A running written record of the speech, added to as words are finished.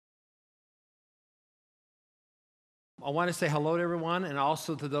I want to say hello to everyone, and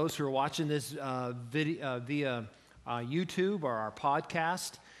also to those who are watching this video via YouTube or our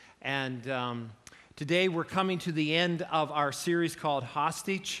podcast. And today we're coming to the end of our series called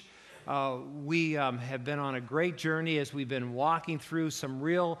Hostage. We have been on a great journey as we've been walking through some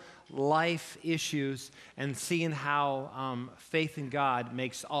real life issues and seeing how faith in God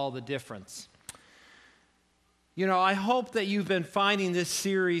makes all the difference. You know, I hope that you've been finding this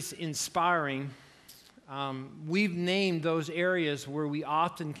series inspiring. We've named those areas where we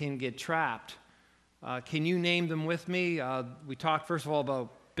often can get trapped. Can you name them with me? We talked first of all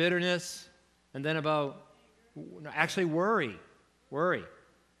about bitterness, and then about actually worry.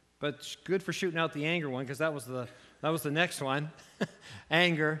 But it's good for shooting out the anger one, because that was the next one,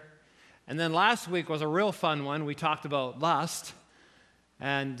 anger. And then last week was a real fun one. We talked about lust,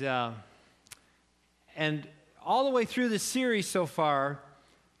 and all the way through this series so far,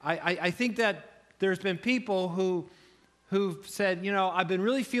 I think that there's been people who've said, you know, I've been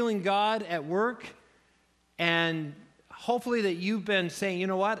really feeling God at work, and hopefully that you've been saying, you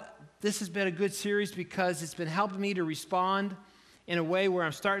know what, this has been a good series because it's been helping me to respond in a way where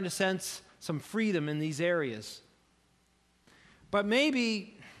I'm starting to sense some freedom in these areas. But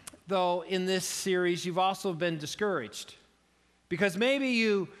maybe, though, in this series, you've also been discouraged, because maybe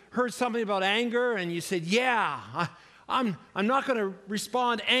you heard something about anger and you said, yeah, I'm not going to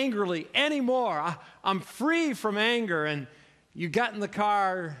respond angrily anymore. I'm free from anger. And you got in the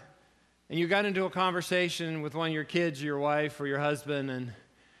car and you got into a conversation with one of your kids or your wife or your husband, and,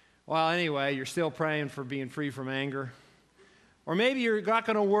 well, anyway, you're still praying for being free from anger. Or maybe you're not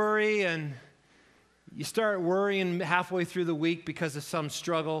going to worry, and you start worrying halfway through the week because of some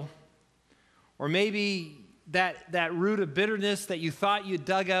struggle. Or maybe that root of bitterness that you thought you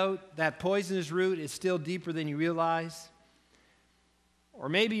dug out, that poisonous root, is still deeper than you realize. Or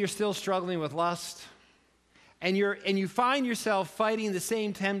maybe you're still struggling with lust, and you find yourself fighting the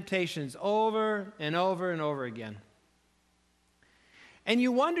same temptations over and over and over again. And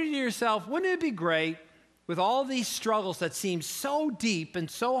you wonder to yourself, wouldn't it be great, with all these struggles that seem so deep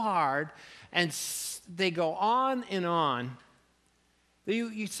and so hard, and they go on and on,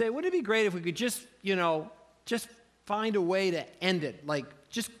 you say, wouldn't it be great if we could just find a way to end it, like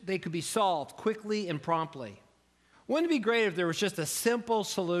they could be solved quickly and promptly? Wouldn't it be great if there was just a simple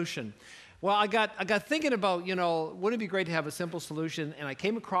solution? Well, I got thinking about, wouldn't it be great to have a simple solution? And I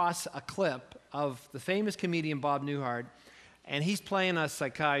came across a clip of the famous comedian Bob Newhart, and he's playing a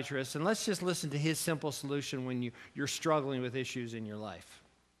psychiatrist. And let's just listen to his simple solution when you're struggling with issues in your life.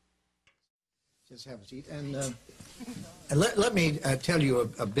 Just have a seat. And let me tell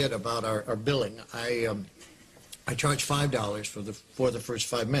you a bit about our billing. I charge $5 for the first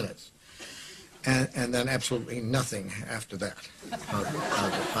 5 minutes, and then absolutely nothing after that.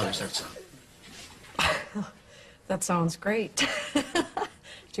 How does that sound? That sounds great.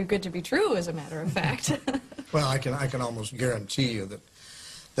 Too good to be true, as a matter of fact. Well, I can almost guarantee you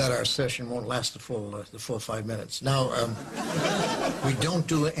that our session won't last the full 5 minutes. Now, we don't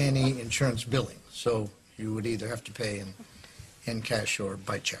do any insurance billing, so you would either have to pay in cash or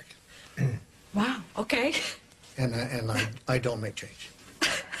by check. Wow. Okay. And I don't make change.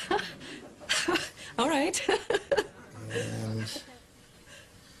 All right. And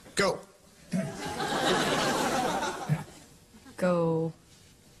go. Go.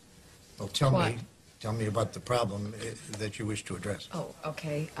 Well, tell What? me about the problem that you wish to address. Oh,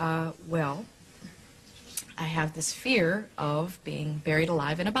 okay. Well, I have this fear of being buried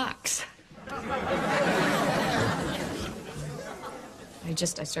alive in a box.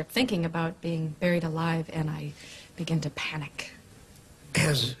 I start thinking about being buried alive, and I begin to panic.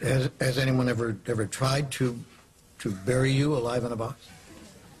 Has anyone ever tried to bury you alive in a box?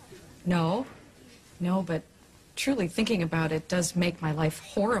 No, but truly thinking about it does make my life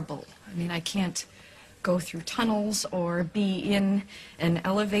horrible. I mean, I can't go through tunnels or be in an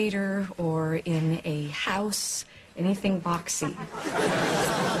elevator or in a house, anything boxy.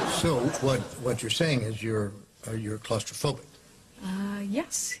 So what you're saying is you're claustrophobic.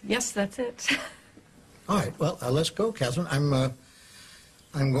 Yes, that's it. All right, well, let's go, Catherine.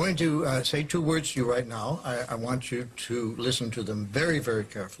 I'm going to say 2 words to you right now. I want you to listen to them very, very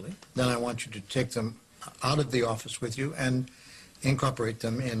carefully. Then I want you to take them out of the office with you and incorporate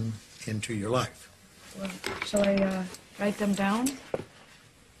them into your life. Well, shall I write them down?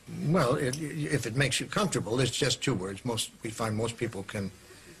 Well, if it makes you comfortable, it's just 2 words. We find most people can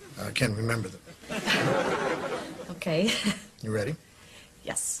remember them. Okay. You ready?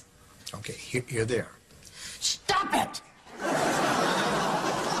 Yes. Okay, here they are. Stop it!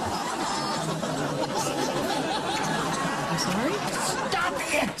 I'm sorry? Stop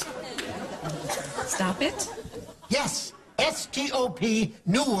it! Stop it? Yes, S-T-O-P,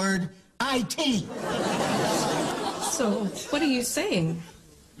 new word, I-T. So, what are you saying?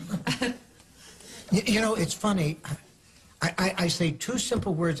 You know, it's funny. I say two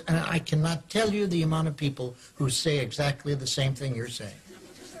simple words, and I cannot tell you the amount of people who say exactly the same thing you're saying.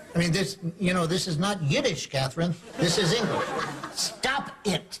 I mean, this is not Yiddish, Catherine. This is English. Stop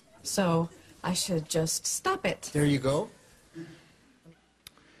it. So, I should just stop it. There you go.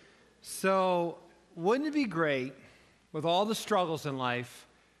 So, wouldn't it be great, with all the struggles in life,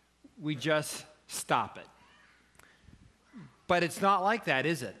 we just stop it? But it's not like that,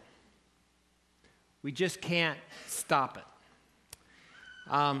 is it? We just can't stop it.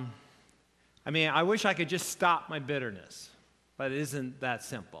 I wish I could just stop my bitterness, but it isn't that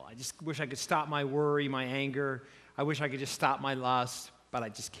simple. I just wish I could stop my worry, my anger. I wish I could just stop my lust, but I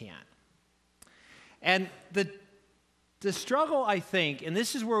just can't. And the struggle, I think, and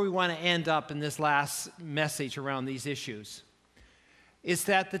this is where we want to end up in this last message around these issues, is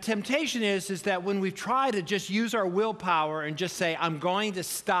that the temptation is that when we try to just use our willpower and just say, I'm going to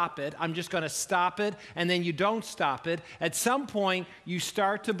stop it, I'm just going to stop it, and then you don't stop it, at some point you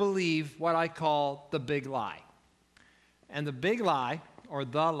start to believe what I call the big lie. And the big lie, or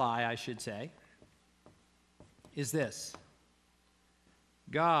the lie I should say, is this: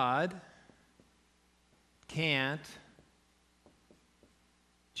 God can't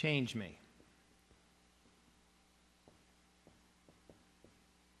change me.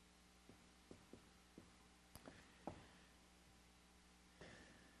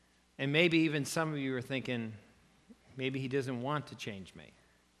 And maybe even some of you are thinking, maybe he doesn't want to change me.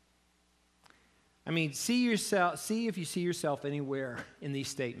 I mean, see if you see yourself anywhere in these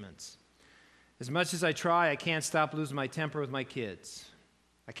statements. As much as I try, I can't stop losing my temper with my kids.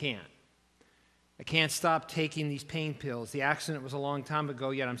 I can't. I can't stop taking these pain pills. The accident was a long time ago,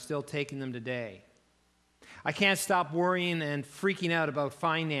 yet I'm still taking them today. I can't stop worrying and freaking out about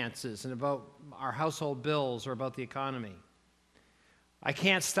finances and about our household bills or about the economy. I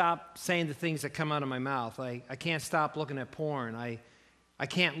can't stop saying the things that come out of my mouth. I can't stop looking at porn. I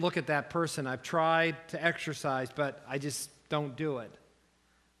can't look at that person. I've tried to exercise, but I just don't do it.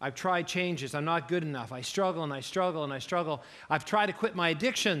 I've tried changes. I'm not good enough. I struggle and I struggle and I struggle. I've tried to quit my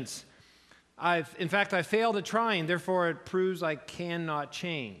addictions. In fact, I failed at trying. Therefore, it proves I cannot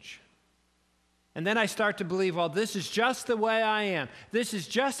change. And then I start to believe, well, this is just the way I am. This is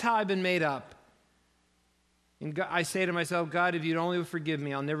just how I've been made up. And I say to myself, God, if you'd only forgive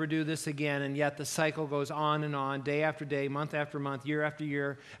me, I'll never do this again. And yet the cycle goes on, day after day, month after month, year after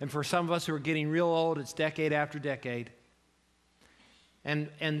year. And for some of us who are getting real old, it's decade after decade. And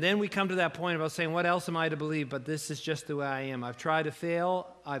then we come to that point about saying, what else am I to believe? But this is just the way I am. I've tried to fail,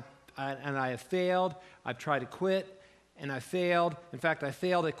 and I have failed. I've tried to quit, and I failed. In fact, I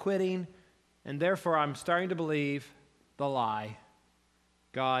failed at quitting. And therefore, I'm starting to believe the lie.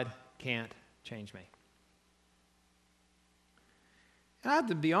 God can't change me. And I have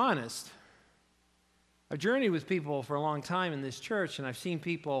to be honest. I've journeyed with people for a long time in this church, and I've seen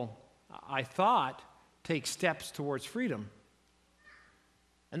people, I thought, take steps towards freedom.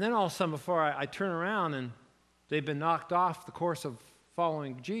 And then all of a sudden, before I turn around, and they've been knocked off the course of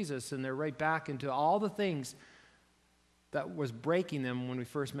following Jesus, and they're right back into all the things that was breaking them when we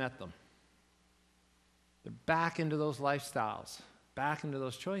first met them. They're back into those lifestyles, back into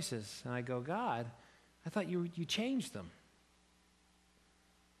those choices. And I go, God, I thought you changed them.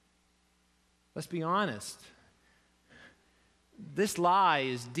 Let's be honest. This lie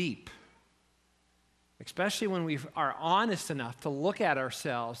is deep, especially when we are honest enough to look at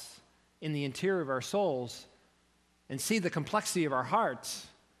ourselves in the interior of our souls and see the complexity of our hearts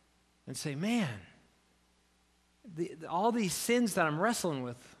and say, man, all these sins that I'm wrestling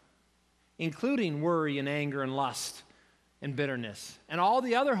with, including worry and anger and lust and bitterness and all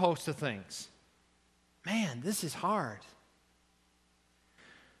the other host of things, man, this is hard.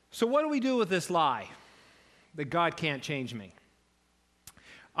 So what do we do with this lie that God can't change me?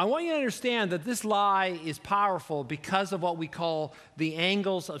 I want you to understand that this lie is powerful because of what we call the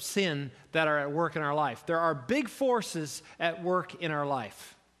angles of sin that are at work in our life. There are big forces at work in our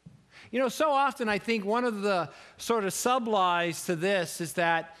life. You know, so often I think one of the sort of sub-lies to this is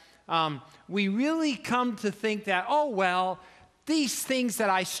that we really come to think that, oh, well, these things that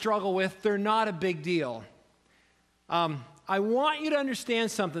I struggle with, they're not a big deal. I want you to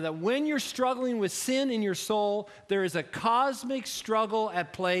understand something, that when you're struggling with sin in your soul, there is a cosmic struggle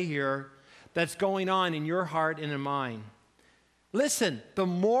at play here that's going on in your heart and in mine. Listen, the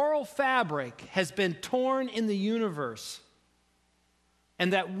moral fabric has been torn in the universe.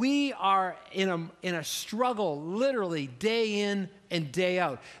 and that we are in a struggle literally day in and day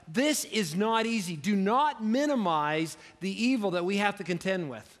out. This is not easy. Do not minimize the evil that we have to contend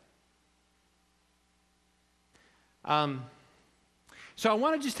with. So I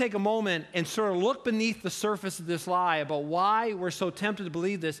want to just take a moment and sort of look beneath the surface of this lie about why we're so tempted to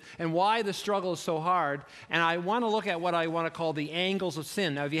believe this and why the struggle is so hard. And I want to look at what I want to call the angles of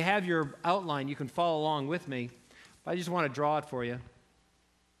sin. Now, if you have your outline, you can follow along with me. But I just want to draw it for you.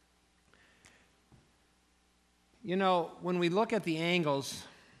 You know, when we look at the angles,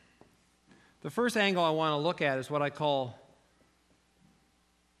 the first angle I want to look at is what I call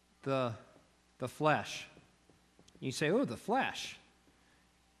the flesh. You say, oh, the flesh.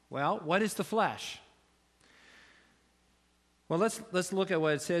 Well, what is the flesh? Well, let's look at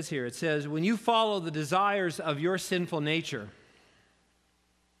what it says here. It says, when you follow the desires of your sinful nature,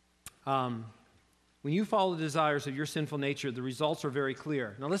 the results are very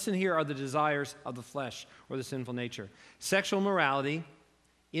clear. Now listen, here are the desires of the flesh or the sinful nature. Sexual immorality,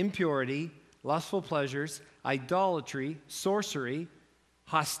 impurity, lustful pleasures, idolatry, sorcery,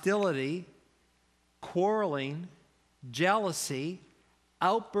 hostility, quarreling, jealousy,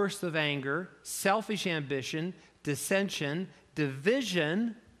 outbursts of anger, selfish ambition, dissension,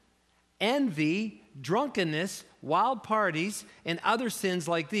 division, envy, drunkenness, wild parties, and other sins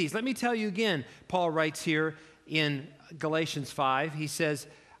like these. Let me tell you again, Paul writes here in Galatians 5, he says,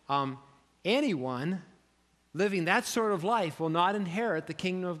 anyone living that sort of life will not inherit the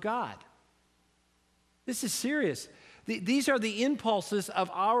kingdom of God. This is serious. These are the impulses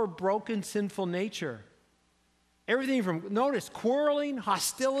of our broken, sinful nature. Everything from, notice, quarreling,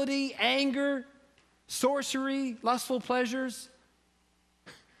 hostility, anger, sorcery, lustful pleasures.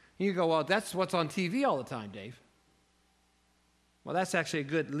 You go, well, that's what's on TV all the time, Dave. Well, that's actually a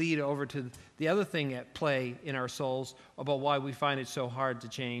good lead over to the other thing at play in our souls about why we find it so hard to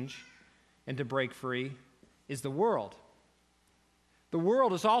change and to break free is the world. The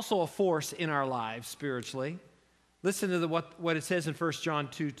world is also a force in our lives spiritually. Listen to what it says in 1 John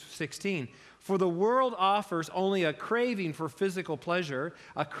 2:16. For the world offers only a craving for physical pleasure,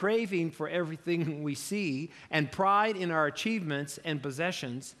 a craving for everything we see, and pride in our achievements and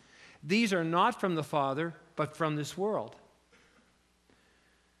possessions. These are not from the Father, but from this world.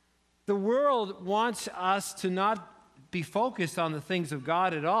 The world wants us to not be focused on the things of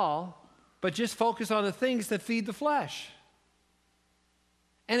God at all, but just focus on the things that feed the flesh.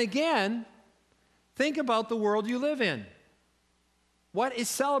 And again, think about the world you live in. What is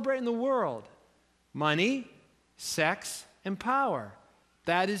celebrating the world? Money, sex, and power.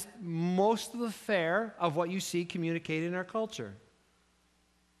 That is most of the fare of what you see communicated in our culture.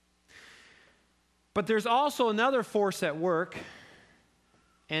 But there's also another force at work,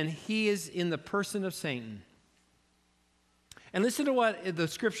 and he is in the person of Satan. And listen to what the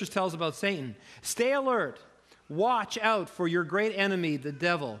scriptures tell us about Satan. Stay alert. Watch out for your great enemy, the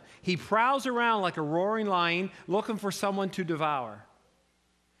devil. He prowls around like a roaring lion looking for someone to devour.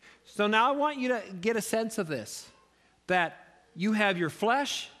 So now I want you to get a sense of this, that you have your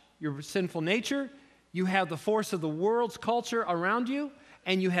flesh, your sinful nature, you have the force of the world's culture around you,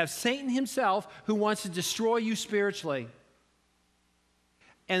 and you have Satan himself who wants to destroy you spiritually.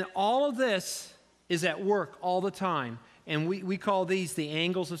 And all of this is at work all the time, and we call these the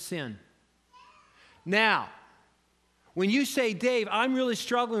angles of sin. Now, when you say, Dave, I'm really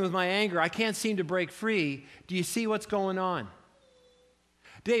struggling with my anger, I can't seem to break free, do you see what's going on?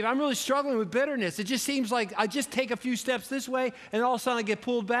 Dave, I'm really struggling with bitterness. It just seems like I just take a few steps this way, and all of a sudden I get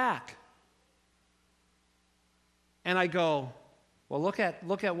pulled back. And I go, well, look at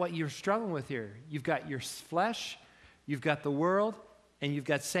what you're struggling with here. You've got your flesh, you've got the world, and you've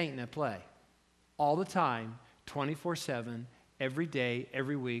got Satan at play. All the time, 24/7, every day,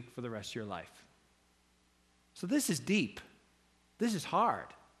 every week, for the rest of your life. So this is deep. This is hard.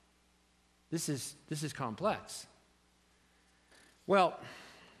 This is complex. Well,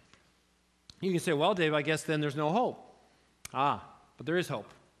 you can say, well, Dave, I guess then there's no hope. But there is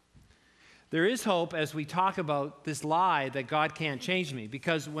hope. There is hope as we talk about this lie that God can't change me.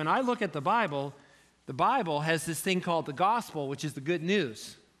 Because when I look at the Bible has this thing called the gospel, which is the good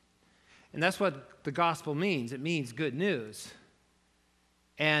news. And that's what the gospel means. It means good news.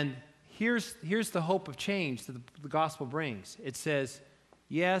 And here's the hope of change that the gospel brings. It says,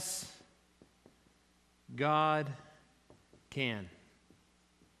 yes, God can.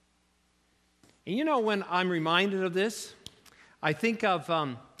 And you know, when I'm reminded of this, I think of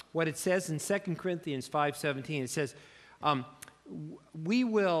what it says in 2 Corinthians 5:17. It says, we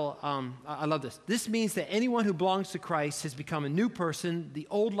will, I love this. This means that anyone who belongs to Christ has become a new person. The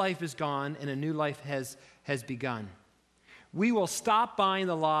old life is gone and a new life has begun. we will stop buying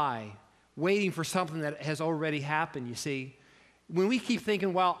the lie, waiting for something that has already happened, you see. When we keep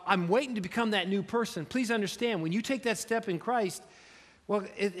thinking, well, I'm waiting to become that new person, please understand, when you take that step in Christ, well,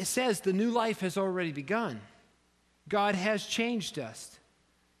 it says the new life has already begun. God has changed us.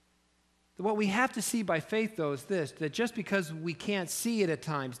 What we have to see by faith, though, is this, that just because we can't see it at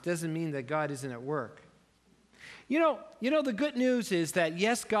times doesn't mean that God isn't at work. You know, the good news is that,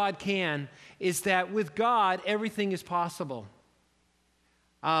 yes, God can, is that with God, everything is possible.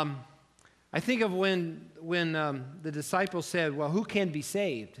 I think of when the disciples said, well, who can be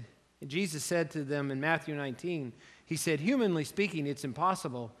saved? And Jesus said to them in Matthew 19, he said, humanly speaking, it's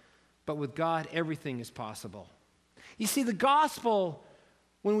impossible, but with God, everything is possible. You see, the gospel,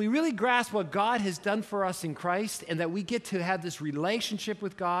 when we really grasp what God has done for us in Christ and that we get to have this relationship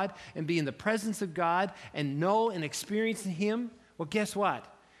with God and be in the presence of God and know and experience Him, well, guess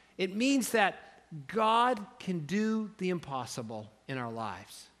what? It means that God can do the impossible in our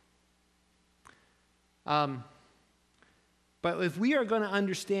lives. But if we are going to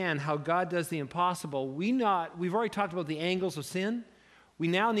understand how God does the impossible, we've already talked about the angles of sin. We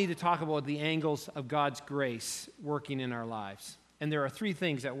now need to talk about the angles of God's grace working in our lives. And there are three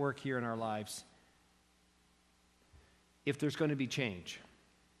things that work here in our lives if there's going to be change.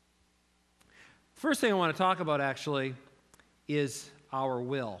 First thing I want to talk about, actually, is our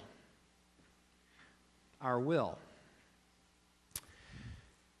will. Our will.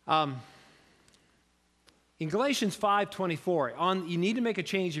 In Galatians 5:24, you need to make a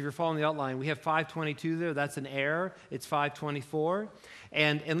change if you're following the outline. We have 5:22 there. That's an error. It's 5:24.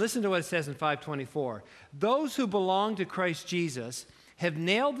 And listen to what it says in 5:24. Those who belong to Christ Jesus have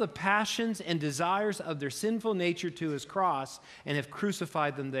nailed the passions and desires of their sinful nature to his cross and have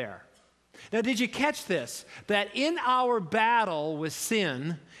crucified them there. Now, did you catch this? That in our battle with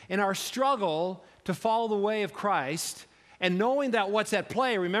sin, in our struggle to follow the way of Christ, and knowing that what's at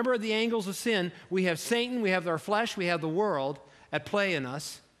play, remember the angles of sin, we have Satan, we have our flesh, we have the world at play in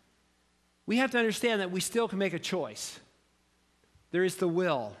us. We have to understand that we still can make a choice. There is the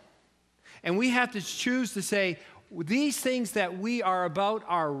will. And we have to choose to say, these things that we are about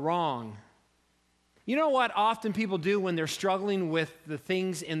are wrong. You know what often people do when they're struggling with the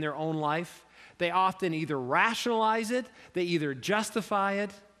things in their own life? They often either rationalize it, they either justify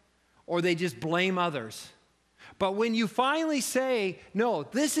it, or they just blame others. But when you finally say, no,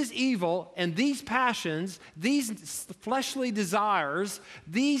 this is evil, and these passions, these fleshly desires,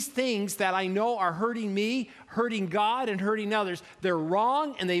 these things that I know are hurting me, hurting God, and hurting others, they're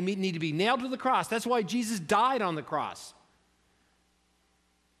wrong, and they need to be nailed to the cross. That's why Jesus died on the cross.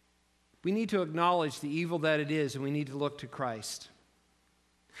 We need to acknowledge the evil that it is, and we need to look to Christ.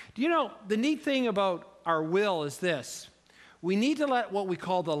 Do you know, the neat thing about our will is this. We need to let what we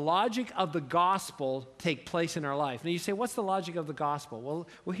call the logic of the gospel take place in our life. Now you say, what's the logic of the gospel?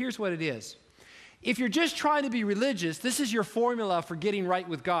 Well, here's what it is. If you're just trying to be religious, this is your formula for getting right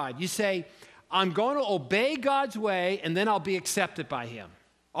with God. You say, I'm going to obey God's way, and then I'll be accepted by him.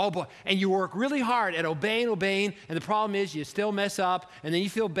 Oh boy, and you work really hard at obeying, and the problem is you still mess up, and then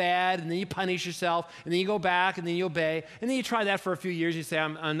you feel bad, and then you punish yourself, and then you go back, and then you obey, and then you try that for a few years, you say,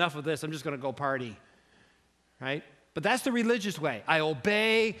 I'm enough of this, I'm just going to go party, right? But that's the religious way. I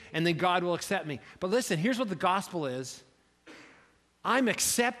obey, and then God will accept me. But listen, here's what the gospel is. I'm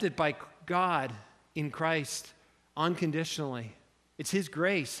accepted by God in Christ unconditionally. It's his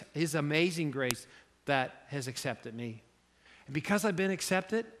grace, his amazing grace that has accepted me. And because I've been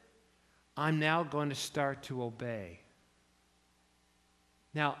accepted, I'm now going to start to obey.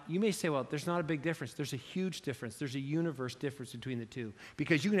 Now, you may say, well, there's not a big difference. There's a huge difference. There's a universe difference between the two.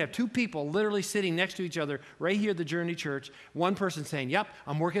 Because you can have two people literally sitting next to each other right here at the Journey Church. One person saying, yep,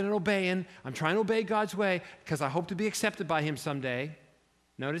 I'm working on obeying. I'm trying to obey God's way because I hope to be accepted by him someday.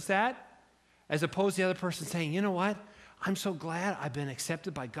 Notice that? As opposed to the other person saying, you know what? I'm so glad I've been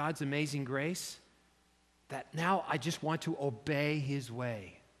accepted by God's amazing grace that now I just want to obey his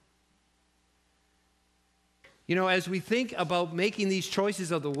way. You know, as we think about making these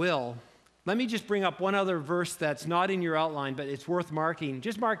choices of the will, let me just bring up one other verse that's not in your outline, but it's worth marking.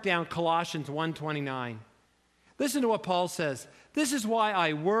 Just mark down Colossians 1:29. Listen to what Paul says. This is why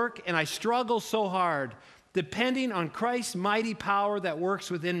I work and I struggle so hard, depending on Christ's mighty power that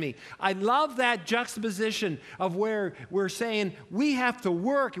works within me. I love that juxtaposition of where we're saying we have to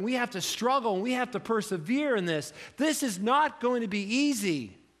work and we have to struggle and we have to persevere in this. This is not going to be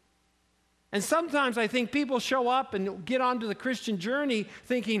easy. And sometimes I think people show up and get onto the Christian journey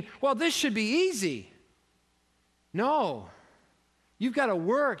thinking, well, this should be easy. No. You've got to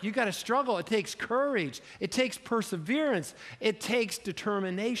work. You've got to struggle. It takes courage. It takes perseverance. It takes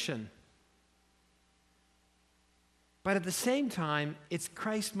determination. But at the same time, it's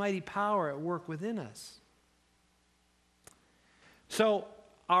Christ's mighty power at work within us. So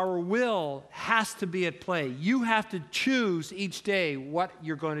our will has to be at play. You have to choose each day what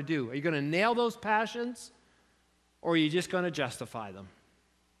you're going to do. Are you going to nail those passions, or are you just going to justify them?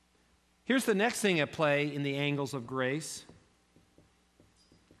 Here's the next thing at play in the angles of grace,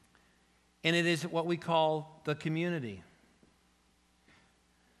 and it is what we call the community.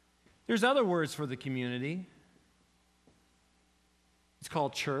 There's other words for the community. It's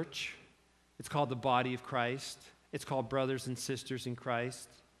called church. It's called the body of Christ. It's called brothers and sisters in Christ.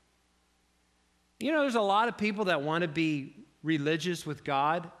 You know, there's a lot of people that want to be religious with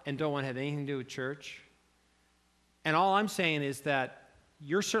God and don't want to have anything to do with church. And all I'm saying is that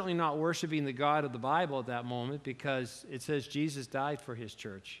you're certainly not worshiping the God of the Bible at that moment, because it says Jesus died for his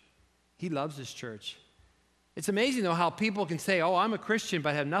church. He loves his church. It's amazing, though, how people can say, oh, I'm a Christian,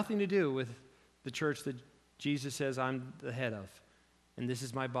 but have nothing to do with the church that Jesus says I'm the head of, and this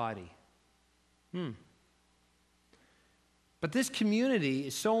is my body. But this community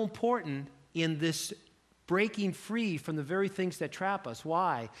is so important in this breaking free from the very things that trap us.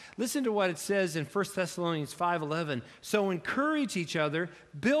 Why? Listen to what it says in 1 Thessalonians 5:11. So encourage each other,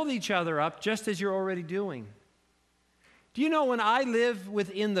 build each other up, just as you're already doing. Do you know, when I live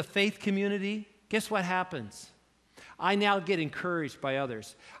within the faith community, guess what happens? I now get encouraged by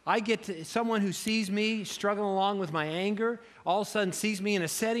others. I get to, someone who sees me struggling along with my anger, all of a sudden sees me in a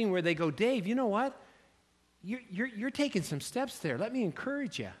setting where they go, Dave, you know what? You're taking some steps there. Let me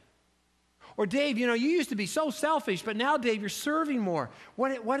encourage you. Or, Dave, you know, you used to be so selfish, but now, Dave, you're serving more.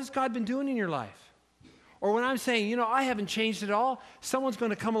 What has God been doing in your life? Or when I'm saying, you know, I haven't changed at all, someone's going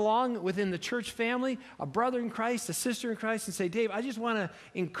to come along within the church family, a brother in Christ, a sister in Christ, and say, Dave, I just want to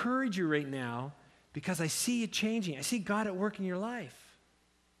encourage you right now because I see you changing. I see God at work in your life.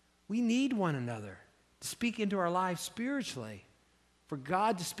 We need one another to speak into our lives spiritually, for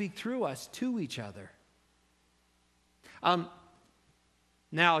God to speak through us to each other.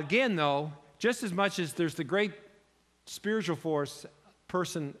 Now, again, though, just as much as there's the great spiritual force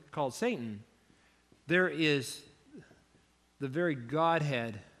person called Satan, there is the very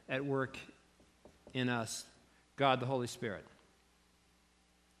Godhead at work in us, God the Holy Spirit.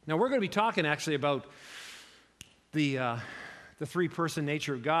 Now, we're going to be talking actually about the three-person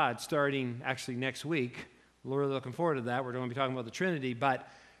nature of God starting actually next week. We're really looking forward to that. We're going to be talking about the Trinity, but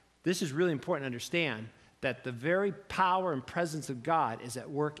this is really important to understand, that the very power and presence of God is at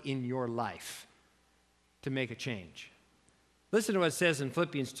work in your life to make a change. Listen to what it says in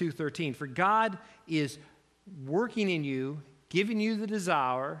Philippians 2:13. For God is working in you, giving you the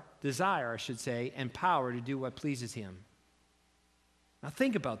desire, and power to do what pleases him. Now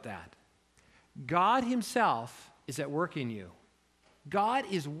think about that. God himself is at work in you. God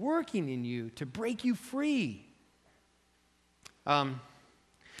is working in you to break you free.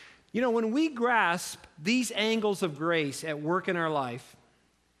 You know, when we grasp these angles of grace at work in our life,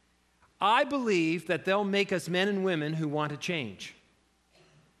 I believe that they'll make us men and women who want to change.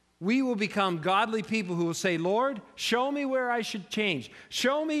 We will become godly people who will say, Lord, show me where I should change.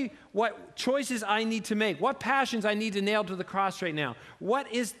 Show me what choices I need to make, what passions I need to nail to the cross right now. What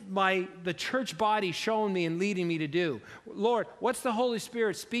is the church body showing me and leading me to do? Lord, what's the Holy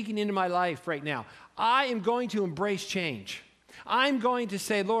Spirit speaking into my life right now? I am going to embrace change. I'm going to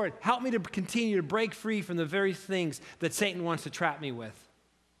say, Lord, help me to continue to break free from the very things that Satan wants to trap me with.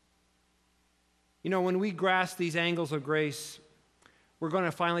 You know, when we grasp these angles of grace, we're going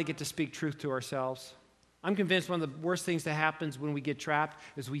to finally get to speak truth to ourselves. I'm convinced one of the worst things that happens when we get trapped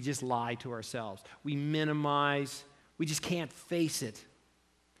is we just lie to ourselves. We minimize. We just can't face it.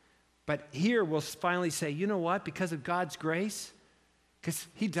 But here we'll finally say, you know what? Because of God's grace, because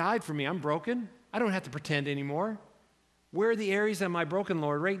he died for me, I'm broken. I don't have to pretend anymore. Where are the areas am I broken,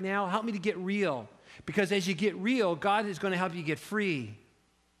 Lord? Right now, help me to get real. Because as you get real, God is going to help you get free.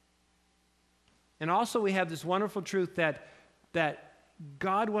 And also we have this wonderful truth that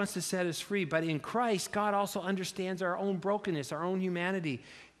God wants to set us free. But in Christ, God also understands our own brokenness, our own humanity.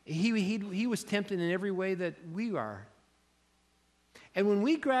 He was tempted in every way that we are. And when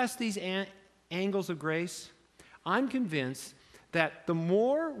we grasp these angles of grace, I'm convinced that the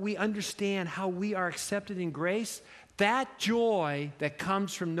more we understand how we are accepted in grace, that joy that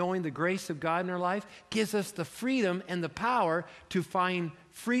comes from knowing the grace of God in our life gives us the freedom and the power to find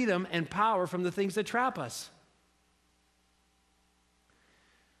freedom and power from the things that trap us.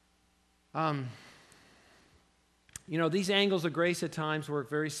 You know, these angles of grace at times work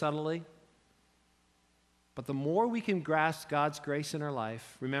very subtly. But the more we can grasp God's grace in our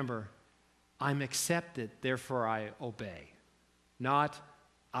life, remember, I'm accepted, therefore I obey. Not,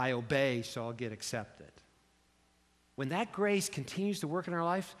 I obey, so I'll get accepted. when that grace continues to work in our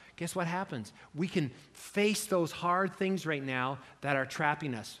life, guess what happens? We can face those hard things right now that are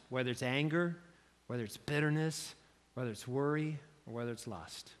trapping us, whether it's anger, whether it's bitterness, whether it's worry, or whether it's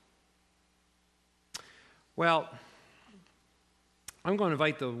lust. Well, I'm going to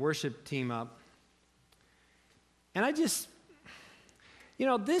invite the worship team up. And I just,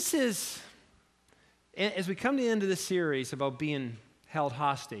 this is, as we come to the end of this series about being held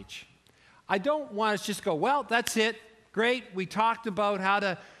hostage, I don't want us to just go, well, that's it. Great. We talked about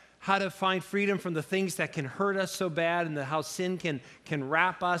how to find freedom from the things that can hurt us so bad and how sin can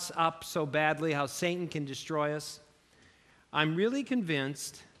wrap us up so badly, how Satan can destroy us. I'm really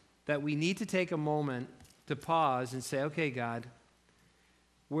convinced that we need to take a moment to pause and say, okay, God,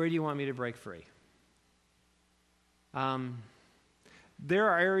 where do you want me to break free? There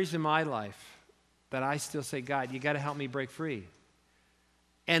are areas in my life that I still say, God, you got to help me break free.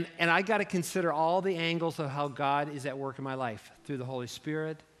 And I got to consider all the angles of how God is at work in my life, through the Holy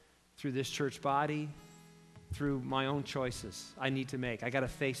Spirit, through this church body, through my own choices I need to make. I got to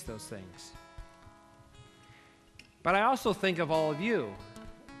face those things. But I also think of all of you.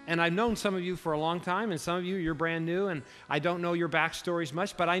 And I've known some of you for a long time, and some of you, you're brand new, and I don't know your backstories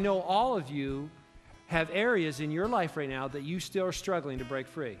much, but I know all of you have areas in your life right now that you still are struggling to break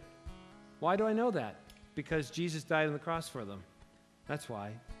free. Why do I know that? Because Jesus died on the cross for them. That's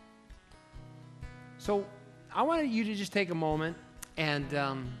why. So I wanted you to just take a moment, and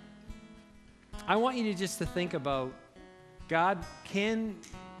I want you to just to think about, God, can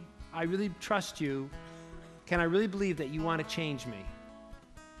I really trust you? Can I really believe that you want to change me?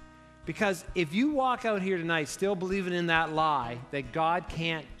 Because if you walk out here tonight still believing in that lie that God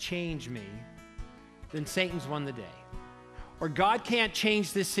can't change me, then Satan's won the day. Or God can't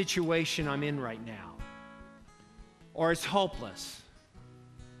change this situation I'm in right now. Or it's hopeless.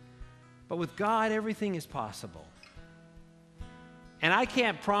 But with God, everything is possible. And I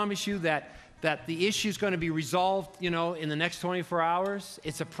can't promise you that the issue is going to be resolved, in the next 24 hours.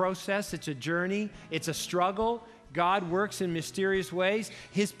 It's a process. It's a journey. It's a struggle. God works in mysterious ways.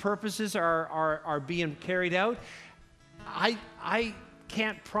 His purposes are being carried out. I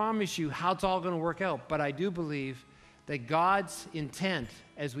can't promise you how it's all going to work out, but I do believe that God's intent,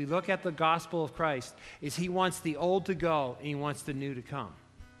 as we look at the gospel of Christ, is he wants the old to go and he wants the new to come.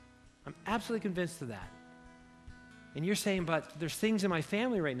 I'm absolutely convinced of that. And you're saying, but there's things in my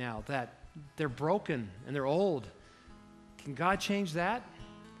family right now that they're broken and they're old. Can God change that?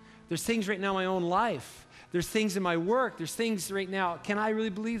 There's things right now in my own life. There's things in my work. There's things right now. Can I really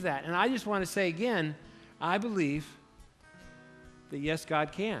believe that? And I just want to say again, I believe that yes,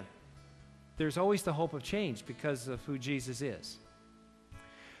 God can. There's always the hope of change because of who Jesus is.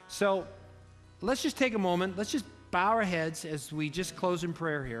 So let's just take a moment. Let's just bow our heads as we just close in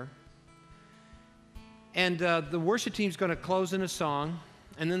prayer here. And the worship team's going to close in a song,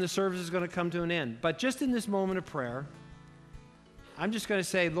 and then the service is going to come to an end. But just in this moment of prayer, I'm just going to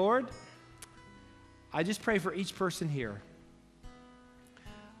say, Lord, I just pray for each person here.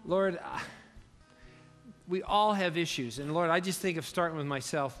 Lord, we all have issues. And Lord, I just think of starting with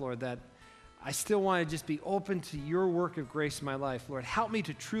myself, Lord, that I still want to just be open to your work of grace in my life. Lord, help me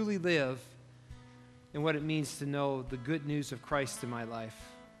to truly live in what it means to know the good news of Christ in my life.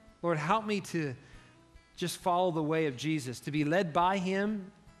 Lord, help me to just follow the way of Jesus, to be led by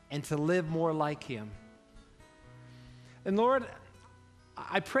him and to live more like him. And Lord,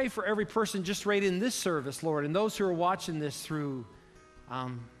 I pray for every person just right in this service, Lord, and those who are watching this through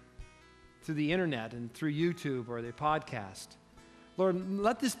the internet and through YouTube or the podcast. Lord,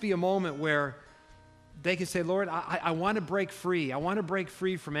 let this be a moment where they can say, Lord, I want to break free. I want to break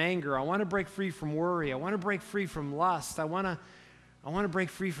free from anger. I want to break free from worry. I want to break free from lust. I want to break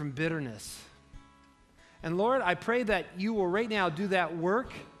free from bitterness. And Lord, I pray that you will right now do that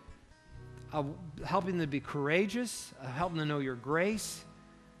work of helping them to be courageous, of helping them know your grace,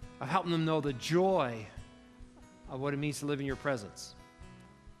 of helping them know the joy of what it means to live in your presence.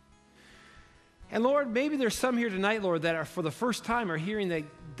 And Lord, maybe there's some here tonight, Lord, that are for the first time are hearing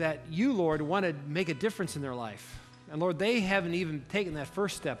that you, Lord, want to make a difference in their life. And Lord, they haven't even taken that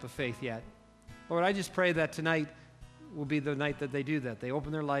first step of faith yet. Lord, I just pray that tonight will be the night that they do that. They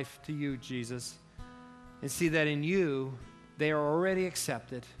open their life to you, Jesus, and see that in you, they are already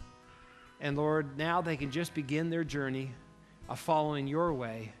accepted. And Lord, now they can just begin their journey of following your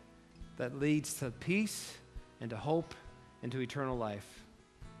way that leads to peace and to hope and to eternal life.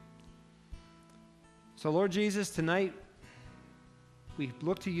 So Lord Jesus, tonight we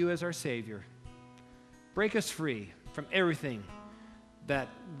look to you as our Savior. Break us free from everything that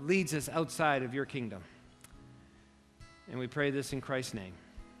leads us outside of your kingdom. And we pray this in Christ's name.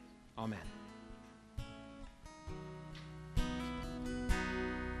 Amen.